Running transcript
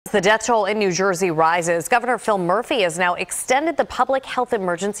The death toll in New Jersey rises. Governor Phil Murphy has now extended the public health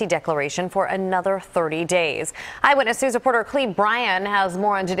emergency declaration for another 30 days. Eyewitness News reporter Cleve Bryan has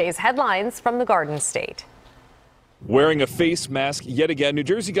more on today's headlines from the Garden State. Wearing a face mask yet again, New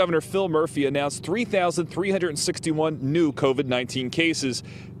Jersey Governor Phil Murphy announced 3,361 new COVID-19 cases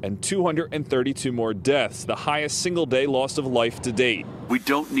and 232 more deaths, the highest single-day loss of life to date. We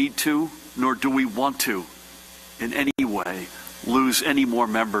don't need to, nor do we want to, in any way, lose any more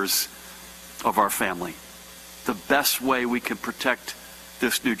members of our family. The best way we can protect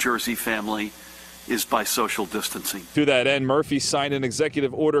this New Jersey family is by social distancing. To that end, Murphy signed an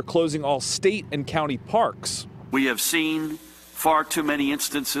executive order closing all state and county parks. We have seen far too many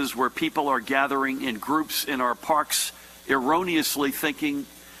instances where people are gathering in groups in our parks, erroneously thinking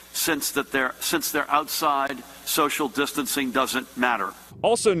since they're outside, social distancing doesn't matter.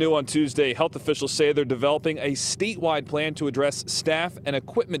 Also new on Tuesday, health officials say they're developing a statewide plan to address staff and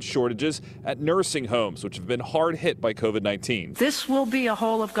equipment shortages at nursing homes, which have been hard hit by COVID-19. This will be a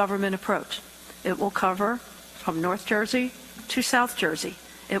whole of government approach. It will cover from North Jersey to South Jersey.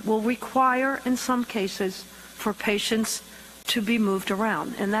 It will require, in some cases, for patients to be moved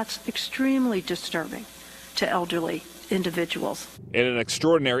around, and that's extremely disturbing to elderly individuals. In an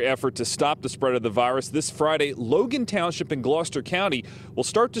extraordinary effort to stop the spread of the virus, this Friday, Logan Township in Gloucester County will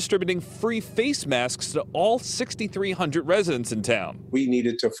start distributing free face masks to all 6,300 residents in town. We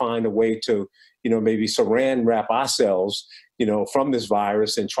needed to find a way to, maybe saran wrap ourselves, from this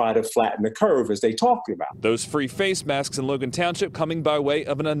virus and try to flatten the curve as they talked about. Those free face masks in Logan Township coming by way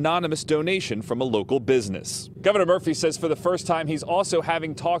of an anonymous donation from a local business. Governor Murphy says for the first time he's also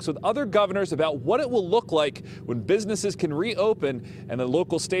having talks with other governors about what it will look like when businesses can reopen and the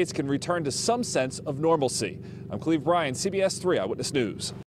local states can return to some sense of normalcy. I'm Cleve Bryan, CBS 3 Eyewitness News.